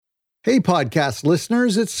Hey, podcast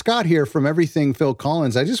listeners, it's Scott here from Everything Phil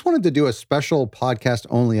Collins. I just wanted to do a special podcast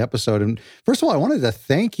only episode. And first of all, I wanted to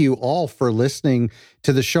thank you all for listening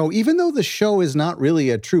to the show. Even though the show is not really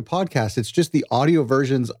a true podcast, it's just the audio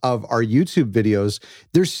versions of our YouTube videos.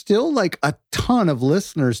 There's still like a ton of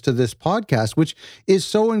listeners to this podcast, which is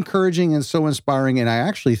so encouraging and so inspiring. And I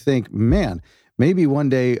actually think, man, maybe one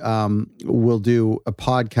day we'll do a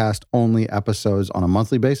podcast only episodes on a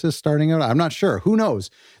monthly basis starting out. I'm not sure. Who knows?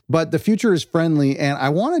 But the future is friendly. And I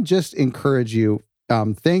want to just encourage you.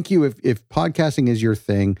 Thank you. If podcasting is your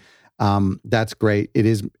thing, that's great. It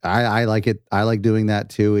is. I like it. I like doing that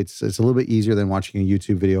too. It's a little bit easier than watching a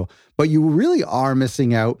YouTube video. But you really are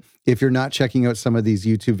missing out if you're not checking out some of these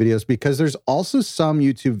YouTube videos, because there's also some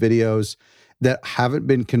YouTube videos that haven't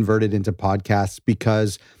been converted into podcasts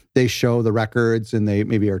because they show the records and they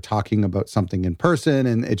maybe are talking about something in person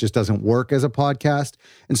and it just doesn't work as a podcast.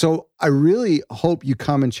 And so I really hope you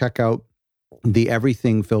come and check out the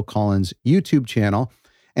Everything Phil Collins YouTube channel.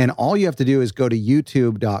 And all you have to do is go to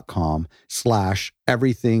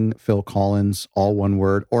youtube.com/Everything Phil Collins, all one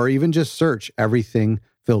word, or even just search Everything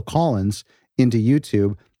Phil Collins into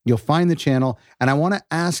YouTube. You'll find the channel. And I want to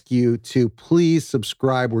ask you to please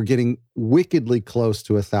subscribe. We're getting wickedly close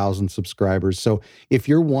to 1,000 subscribers. So if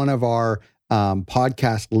you're one of our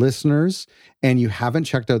podcast listeners and you haven't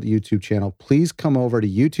checked out the YouTube channel, please come over to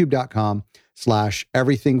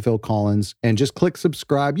youtube.com/Everything Phil Collins and just click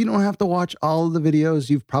subscribe. You don't have to watch all of the videos.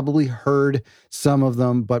 You've probably heard some of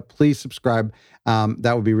them, but please subscribe.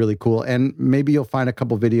 That would be really cool. And maybe you'll find a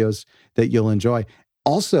couple videos that you'll enjoy.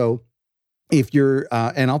 Also, if you're,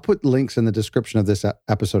 and I'll put links in the description of this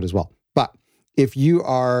episode as well. But if you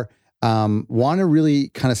are, want to really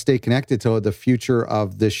kind of stay connected to the future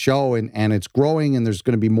of this show and it's growing and there's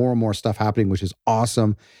going to be more and more stuff happening, which is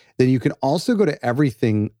awesome, then you can also go to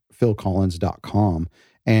everythingphilcollins.com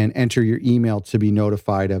and enter your email to be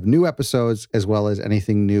notified of new episodes, as well as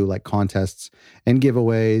anything new like contests and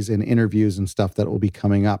giveaways and interviews and stuff that will be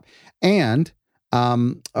coming up. And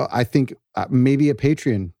I think maybe a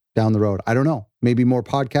Patreon down the road. I don't know. Maybe more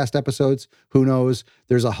podcast episodes. Who knows?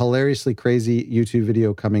 There's a hilariously crazy YouTube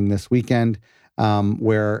video coming this weekend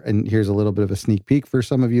and here's a little bit of a sneak peek for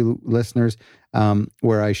some of you listeners,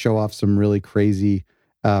 where I show off some really crazy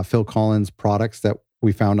Phil Collins products that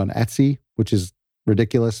we found on Etsy, which is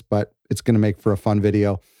ridiculous, but it's going to make for a fun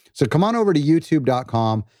video. So come on over to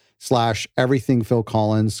youtube.com/Everything Phil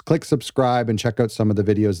Collins, click subscribe and check out some of the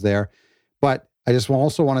videos there. But I just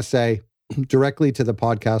also want to say, directly to the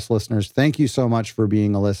podcast listeners, thank you so much for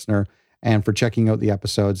being a listener and for checking out the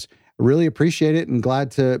episodes. I really appreciate it and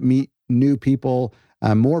glad to meet new people,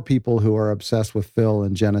 more people who are obsessed with Phil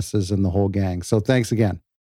and Genesis and the whole gang. So thanks again.